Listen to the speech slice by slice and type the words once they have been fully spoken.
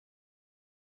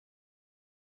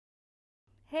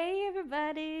Hey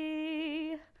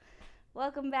everybody!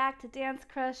 Welcome back to Dance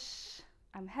Crush.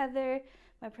 I'm Heather.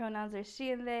 My pronouns are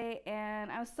she and they, and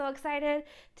I'm so excited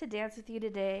to dance with you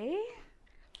today.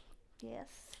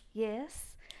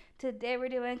 Yes. Today we're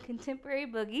doing Contemporary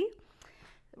Boogie.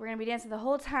 We're going to be dancing the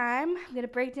whole time. I'm going to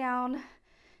break down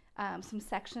some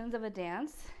sections of a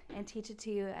dance and teach it to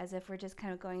you as if we're just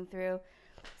kind of going through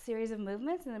a series of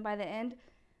movements, and then by the end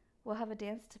we'll have a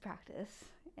dance to practice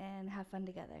and have fun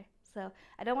together. So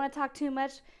I don't want to talk too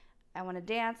much. I want to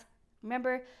dance.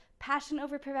 Remember, passion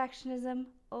over perfectionism,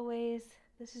 always.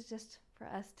 This is just for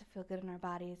us to feel good in our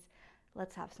bodies.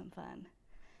 Let's have some fun.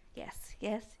 Yes.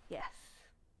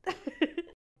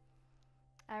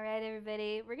 All right,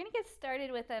 everybody. We're going to get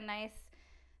started with a nice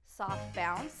soft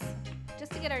bounce,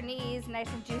 just to get our knees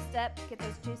nice and juiced up, get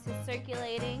those juices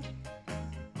circulating.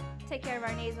 Take care of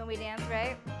our knees when we dance,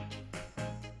 right?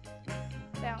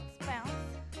 Bounce.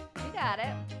 You got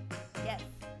it. Yes.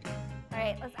 All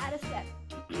right, let's add a step.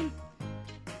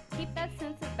 Keep that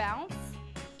sense of bounce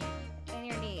in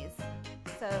your knees.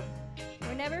 So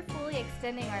we're never fully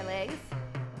extending our legs.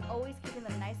 We're always keeping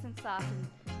them nice and soft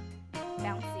and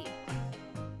bouncy.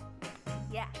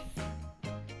 Yes.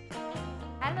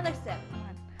 Add another step.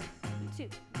 1, 2.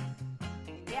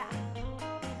 Yeah.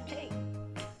 Hey.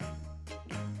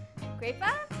 Great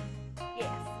fun?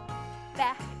 Yes.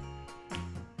 Back.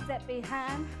 Step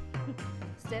behind.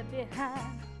 Step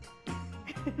behind.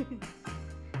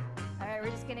 All right, we're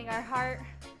just getting our heart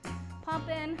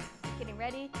pumping, getting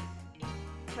ready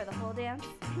for the whole dance.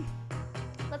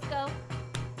 Let's go.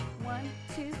 1,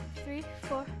 2, 3,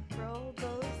 4. Roll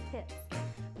those hips.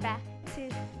 Back, 2,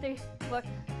 3, 4,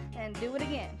 and do it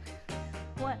again.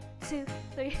 1, 2,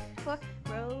 3, 4.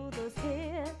 Roll those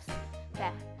hips.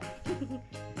 Back.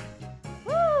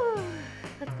 Woo!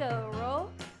 Let's go.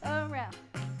 Roll around.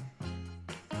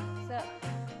 So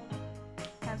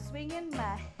I'm swinging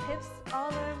my hips all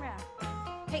around.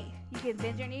 Hey, you can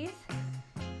bend your knees.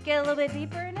 Get a little bit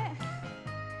deeper in it.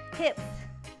 Hips.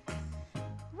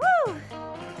 Woo!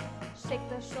 Shake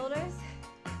those shoulders.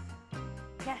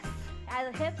 Yes.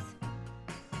 Add the hips.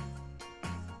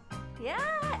 Yeah,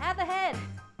 add the head.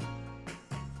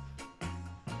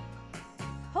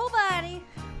 Whole body.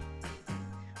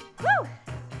 Woo!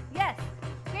 Yes.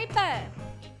 Great fun.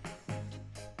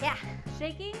 Yeah,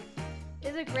 shaking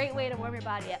is a great way to warm your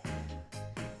body up.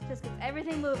 Just gets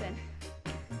everything moving.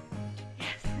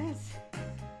 Yes, it's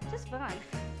just fun.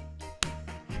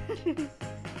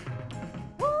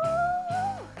 Woo!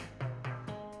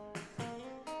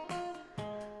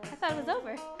 I thought it was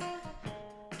over.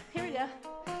 Here we go.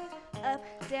 Up,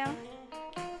 down,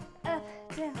 up,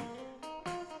 down.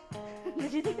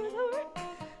 Did you think it was over?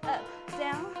 Up,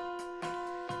 down.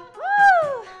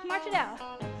 Woo! March it out.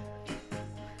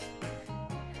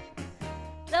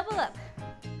 Double up.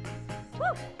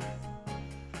 Woo!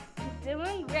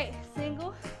 Doing great.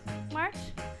 Single, march.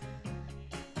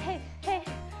 Hey,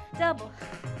 double.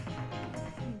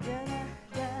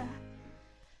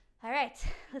 All right,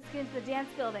 let's get into the dance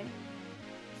building.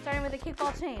 Starting with a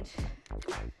kickball change.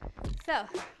 So,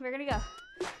 we're gonna go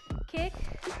kick,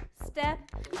 step,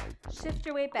 shift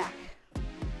your weight back.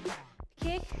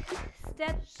 Kick,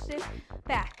 step, shift,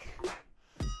 back.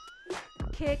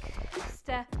 Kick,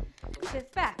 step,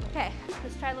 shift back. Okay,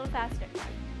 let's try a little faster.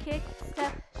 Kick,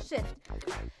 step, shift.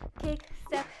 Kick,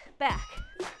 step, back.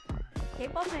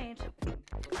 Kickball change.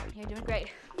 You're doing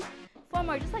great. 4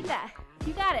 more, just like that.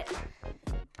 You got it.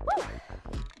 Woo!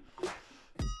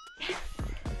 Yes.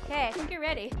 Okay, I think you're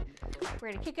ready.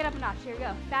 We're gonna kick it up a notch. Here we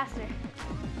go. Faster.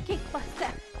 Kick plus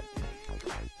step.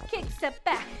 Kick, step,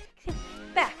 back. Kick,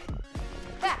 back.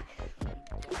 Back.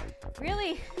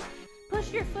 Really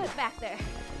push your foot back there.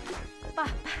 Ba,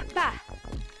 ba, ba.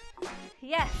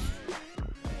 Yes.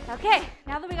 Okay,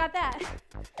 now that we got that,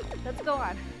 let's go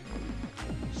on.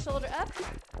 Shoulder up,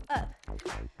 up.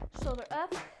 Shoulder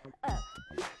up, up.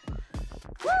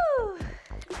 Woo!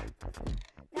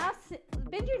 Now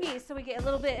bend your knees so we get a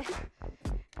little bit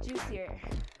juicier.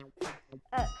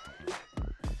 Up.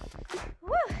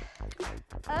 Woo!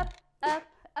 Up, up,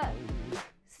 up.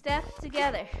 Step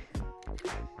together.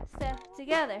 Step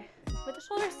together. With the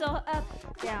shoulders still up,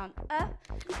 down, up,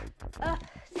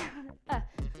 down, up.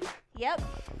 Yep.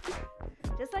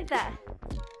 Just like that.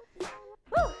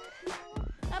 Woo!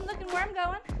 I'm looking where I'm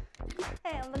going.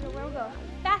 Hey, I'm looking where we're going.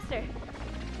 Faster.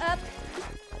 Up,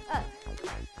 up.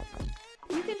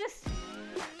 You can just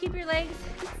keep your legs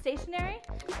stationary,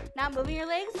 not moving your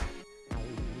legs,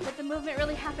 but the movement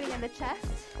really happening in the chest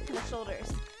and the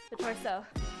shoulders, the torso.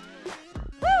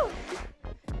 Woo!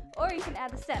 Or you can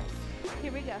add the steps.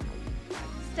 Here we go.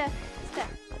 Step, step,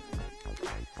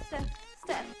 step,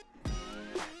 step.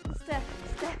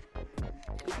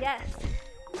 Yes.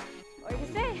 Or you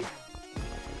can stay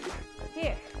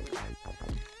here.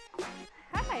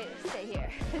 I might stay here.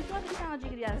 If you want the challenge, you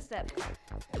can do that step.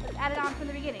 Let's add it on from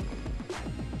the beginning.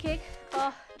 Kick,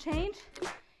 ball, change.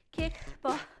 Kick,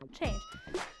 ball, change.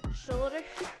 Shoulder,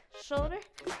 shoulder.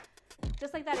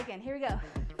 Just like that again. Here we go.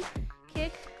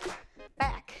 Kick,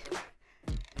 back.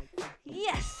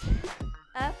 Yes.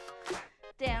 Up,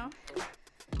 down.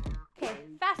 Okay,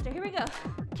 faster. Here we go.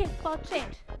 Kick, ball,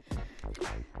 change.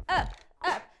 Up,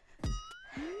 up.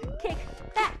 Kick,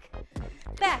 back.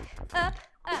 Back, up,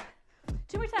 up.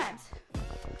 2 more times.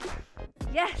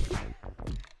 Yes.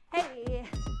 Hey.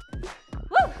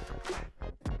 Woo.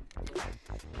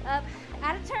 Up,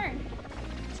 add a turn.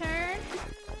 Turn,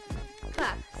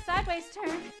 clap. Sideways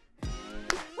turn.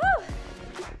 Woo.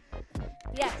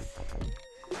 Yes.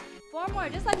 4 more,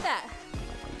 just like that.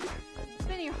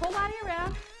 Spinning your whole body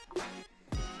around.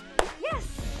 Yes.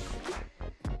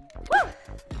 Woo.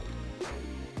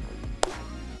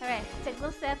 All right, take a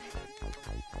little step.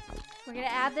 We're gonna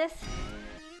add this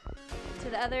to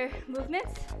the other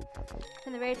movements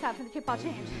from the very top, from the kick, ball,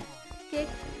 change. Kick,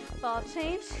 ball,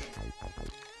 change,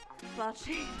 ball,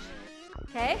 change.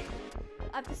 Okay,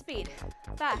 up to speed.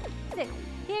 5, 6,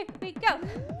 here we go.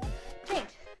 Change,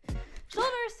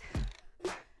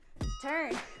 shoulders,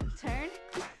 turn, turn,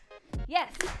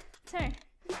 yes, turn.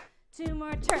 2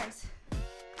 more turns.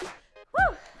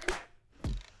 Woo!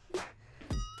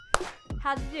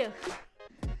 How'd you do?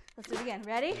 Let's do it again.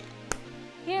 Ready?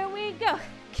 Here we go.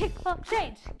 Kick, ball,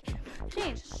 change.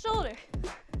 Change, shoulder.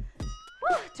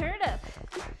 Woo! Turn it up.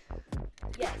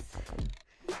 Yes.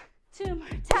 2 more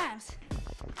times.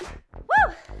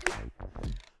 Woo!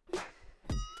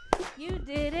 You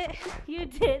did it. You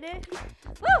did it.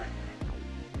 Woo!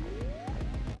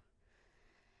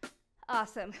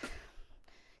 Awesome.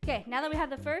 Okay, now that we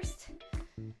have the first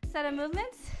set of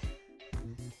movements,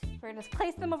 we're gonna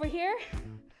place them over here.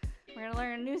 We're gonna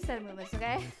learn a new set of movements,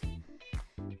 okay?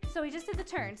 So we just did the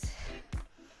turns.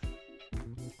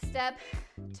 Step,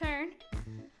 turn.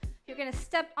 You're gonna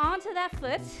step onto that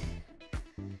foot.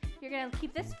 You're gonna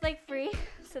keep this leg free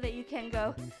so that you can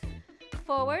go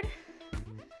forward,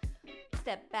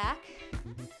 step back,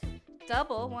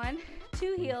 double, 1,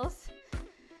 2 heels,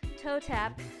 toe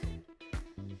tap.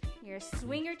 You're gonna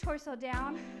swing your torso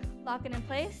down, lock it in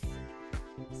place,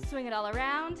 swing it all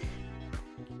around,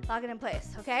 lock it in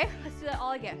place, okay? Let's do that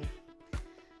all again.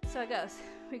 So it goes,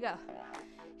 we go.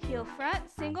 Heel front,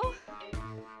 single,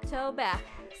 toe back,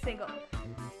 single.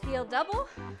 Heel double,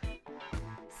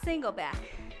 single back.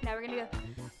 Now we're gonna go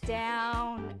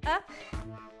down, up,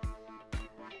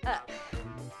 up,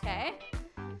 okay?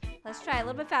 Let's try a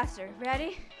little bit faster.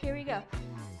 Ready? Here we go.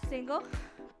 Single,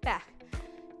 back,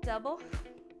 double,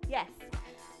 yes,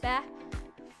 back,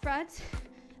 front,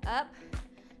 up,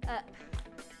 up.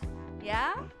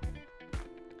 Yeah?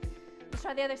 Let's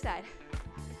try the other side.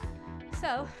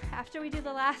 So after we do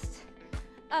the last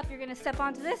up, you're gonna step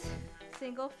onto this,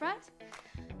 single front,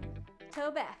 toe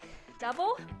back,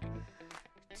 double,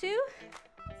 2,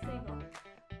 single,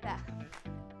 back,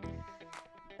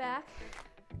 back,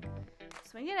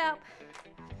 swing it out,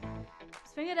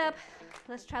 swing it up.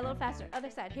 Let's try a little faster. Other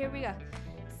side, here we go.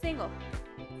 Single,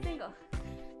 single,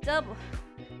 double,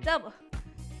 double,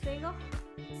 single,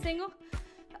 single,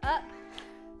 up.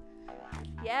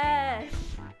 Yes.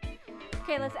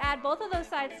 Okay, let's add both of those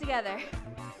sides together.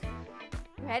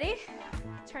 Ready?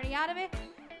 Turning out of it.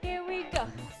 Here we go.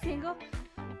 Single,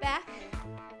 back,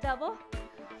 double.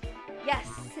 Yes,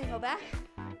 single back,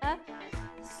 up,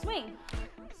 swing,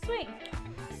 swing,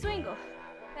 swingle,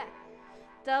 back,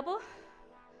 double,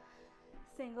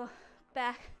 single,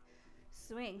 back,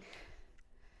 swing.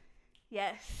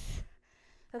 Yes.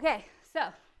 Okay, so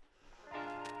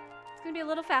it's gonna be a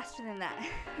little faster than that.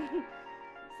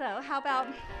 So how about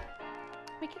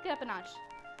we kick it up a notch?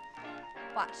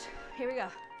 Watch, here we go.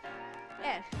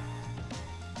 And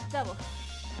double,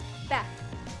 back.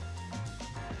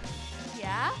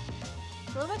 Yeah,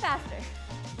 a little bit faster.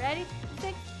 Ready,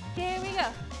 6, here we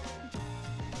go.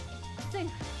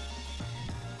 Sing.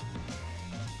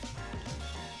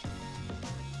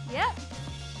 Yep,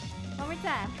 one more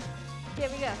time. Here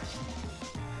we go.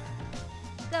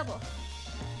 Double,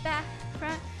 back,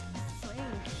 front,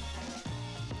 swing.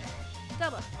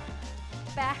 Double,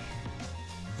 back,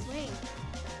 swing.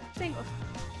 Single,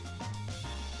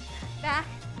 back,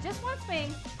 just one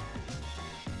swing.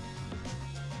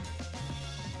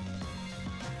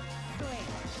 Swing.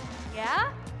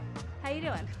 Yeah? How you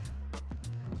doing?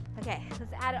 Okay,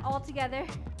 let's add it all together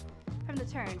from the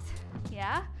turns.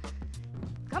 Yeah?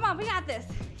 Come on, we got this.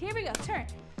 Here we go. Turn.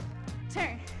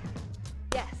 Turn.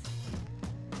 Yes.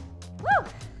 Woo!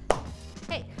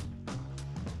 Hey,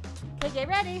 Get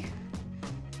ready.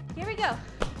 Here we go.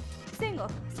 Single,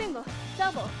 single,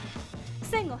 double.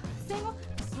 Single, single,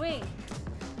 swing.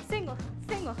 Single,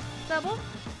 single, double.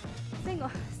 Single,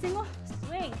 single,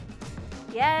 swing.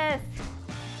 Yes.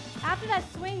 After that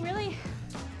swing, really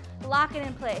lock it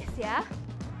in place, yeah?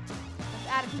 Let's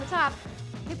add it from the top.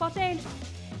 Kickball change.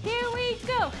 Here we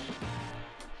go.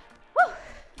 Woo.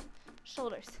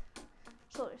 Shoulders,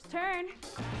 shoulders, turn.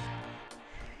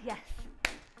 Yes.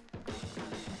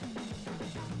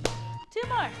 2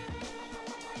 more.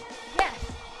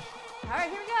 Yes. All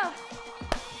right, here we go.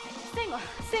 Single,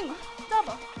 single,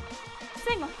 double.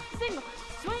 Single, single,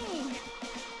 swing.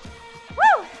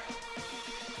 Woo!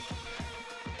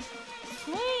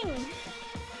 Swing.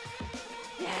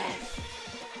 Yes.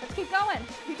 Let's keep going.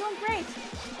 You're doing great.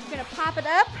 You're gonna pop it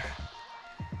up.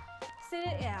 Sit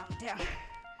it down, down.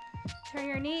 Turn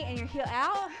your knee and your heel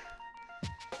out.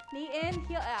 Knee in,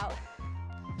 heel out.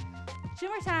 2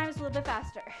 more times, a little bit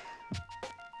faster.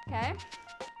 Okay?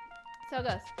 So it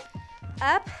goes.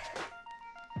 Up,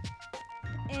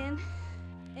 in,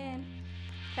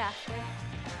 faster,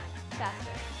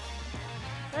 faster.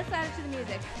 Let's add it to the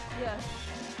music. It goes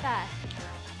 5,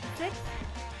 6,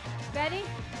 ready?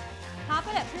 Hop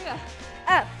it up, here we go.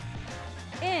 Up,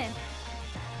 in,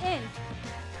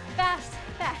 fast,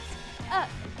 fast, up,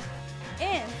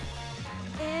 in,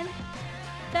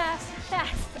 fast,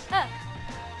 fast, up,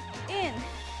 in,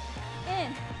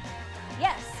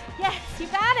 yes, yes, you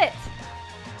got it.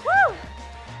 Woo!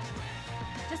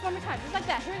 Just one more time, just like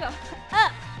that, here we go.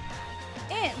 Up,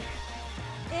 in,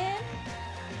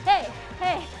 hey,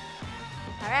 hey.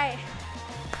 All right,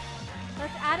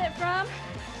 let's add it from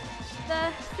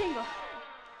the single.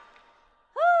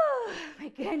 Woo, my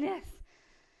goodness.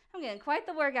 I'm getting quite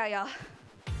the workout, y'all.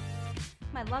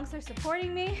 My lungs are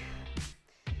supporting me.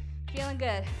 Feeling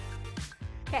good.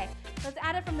 Okay, let's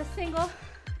add it from the single,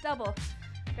 double.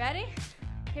 Ready?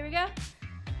 Here we go.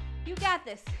 You got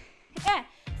this. And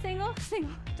single,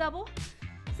 single, double,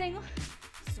 single,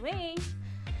 swing.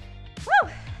 Woo!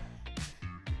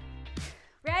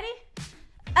 Ready?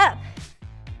 Up,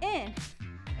 in,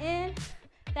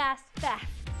 fast, fast.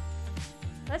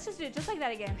 Let's just do it just like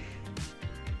that again.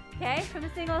 Okay, from the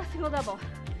single, single, double.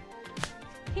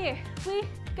 Here we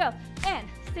go. And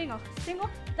single, single,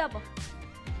 double.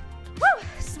 Woo!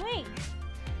 Swing.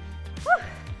 Woo!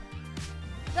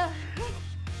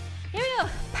 Here we go.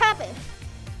 Pop it.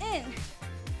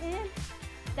 In,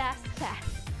 fast, fast.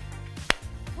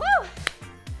 Woo!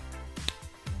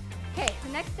 Okay, the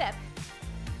next step.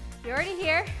 You're already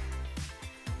here.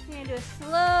 You're gonna do a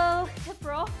slow hip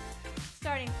roll,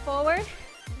 starting forward,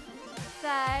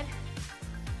 side,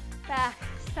 back,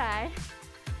 side,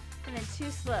 and then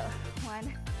 2 slow.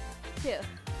 1, 2.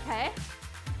 Okay?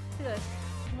 So it goes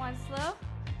 1 slow,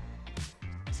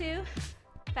 2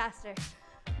 faster.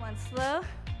 1 slow,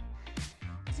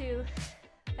 2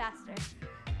 faster.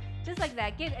 Just like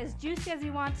that. Get as juicy as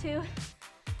you want to.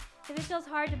 If it feels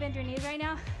hard to bend your knees right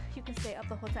now, you can stay up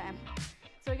the whole time.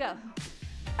 So we go.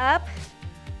 Up,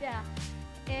 down,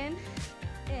 in,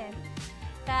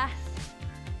 fast,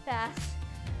 fast,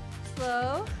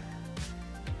 slow,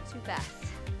 too fast.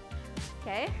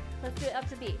 Okay, let's do it up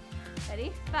to beat.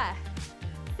 Ready? 5,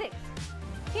 6,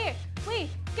 here we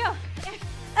go.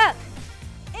 Up,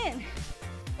 in,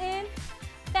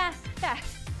 fast, fast,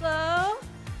 slow,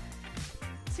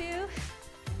 2,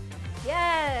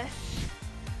 yes.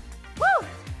 Woo!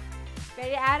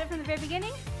 Ready to add it from the very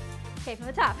beginning? Okay, from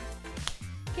the top.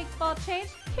 Kickball change,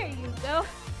 here you go.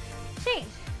 Change,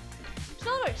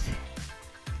 shoulders,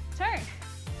 turn.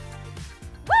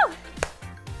 Woo!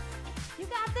 You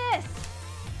got this.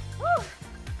 Woo!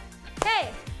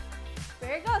 Hey,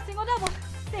 there you go, single, double,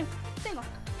 single, single.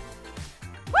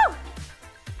 Woo!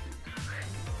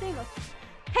 Single,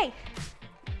 hey.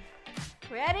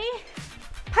 Ready?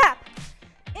 Pop,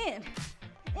 in,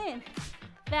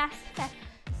 fast, fast,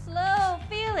 slow,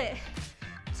 feel it.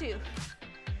 2.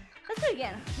 Let's do it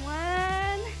again.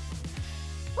 1.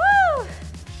 Woo!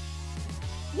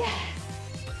 Yes.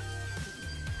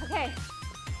 Okay.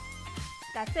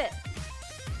 That's it.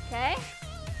 Okay?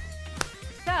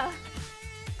 So,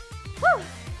 woo!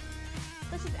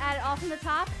 Let's just add it all from the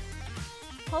top.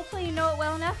 Hopefully you know it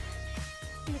well enough.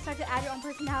 You can start to add your own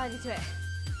personality to it.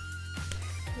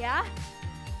 Yeah?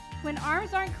 When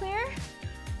arms aren't clear,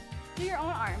 do your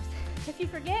own arms. If you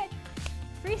forget,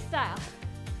 freestyle.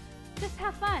 Just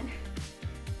have fun.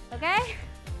 Okay?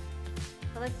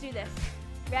 So let's do this.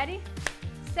 Ready,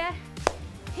 set,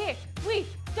 here we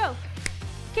go.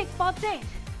 Kickball change.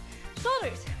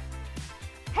 Shoulders.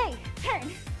 Hey,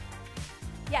 turn.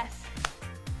 Yes.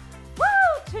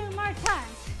 Woo! 2 more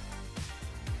times.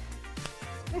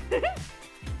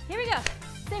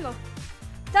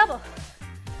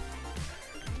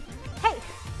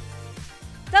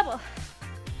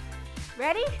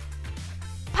 Ready?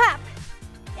 Pop.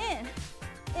 In.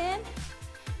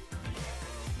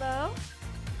 Slow.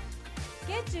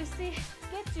 Get juicy.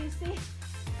 Get juicy.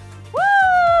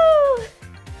 Woo!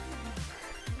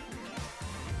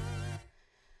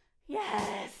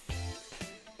 Yes.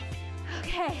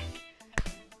 Okay.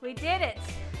 We did it.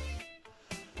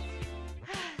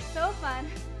 So fun.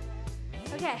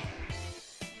 Okay.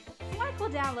 I want to cool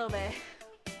down a little bit.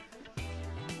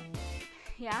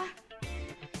 Yeah?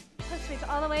 Let's reach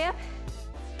all the way up.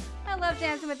 I love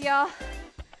dancing with y'all.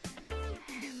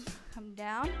 Come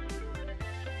down.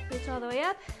 Reach all the way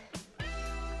up.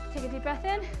 Take a deep breath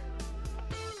in.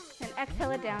 And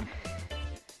exhale it down.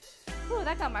 Ooh,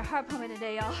 that got my heart pumping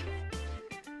today, y'all.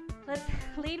 Let's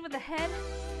lead with the head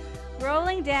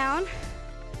rolling down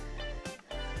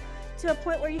to a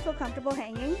point where you feel comfortable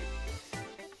hanging. You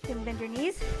can bend your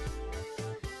knees.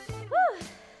 Woo!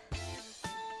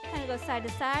 Kind of go side to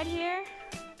side here.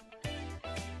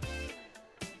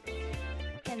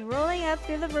 And rolling up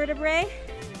through the vertebrae.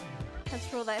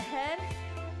 Let's roll that head.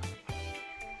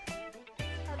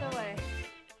 Other way.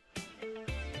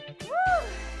 Woo!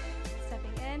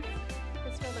 Stepping in.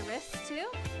 Let's roll the wrists too.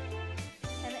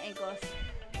 And the ankles.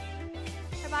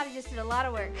 Our body just did a lot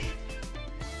of work.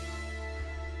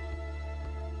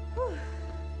 Whew. All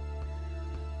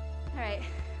right.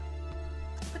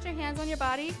 Put your hands on your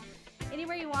body,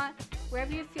 anywhere you want,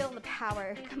 wherever you feel the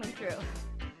power coming through.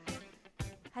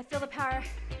 I feel the power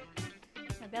in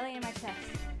my belly and my chest.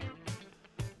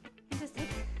 And just take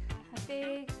a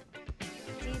big,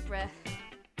 deep breath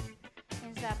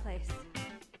into that place.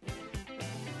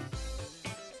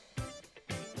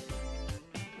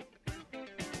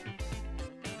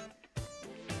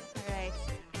 All right.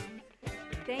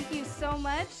 Thank you so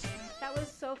much. That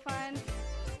was so fun.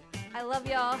 I love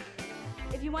y'all.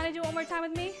 If you want to do it one more time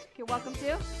with me, you're welcome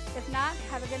to. If not,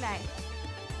 have a good night.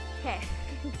 Okay.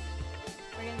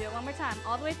 We're going to do it one more time,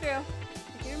 all the way through.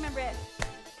 If you remember it,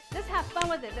 just have fun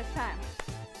with it this time.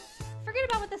 Forget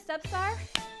about what the steps are.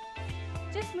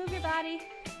 Just move your body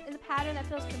in the pattern that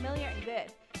feels familiar and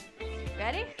good.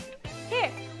 Ready?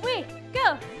 Here we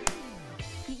go.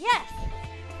 Yes.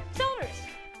 Shoulders.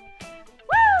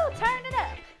 Woo! Turn it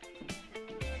up.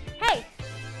 Hey.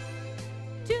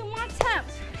 2 more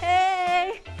times.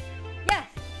 Hey. Yes.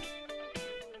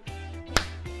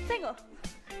 Single.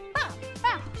 Bow.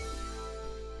 Bow.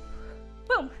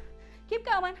 Boom. Keep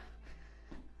going.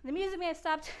 The music may have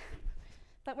stopped,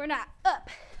 but we're not. Up.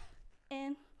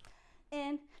 In.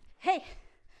 Hey.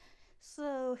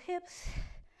 Slow hips.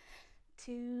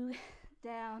 2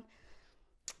 down.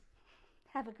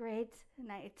 Have a great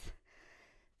night.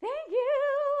 Thank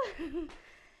you.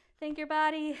 Thank your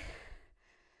body.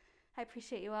 I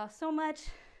appreciate you all so much.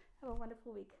 Have a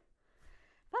wonderful week.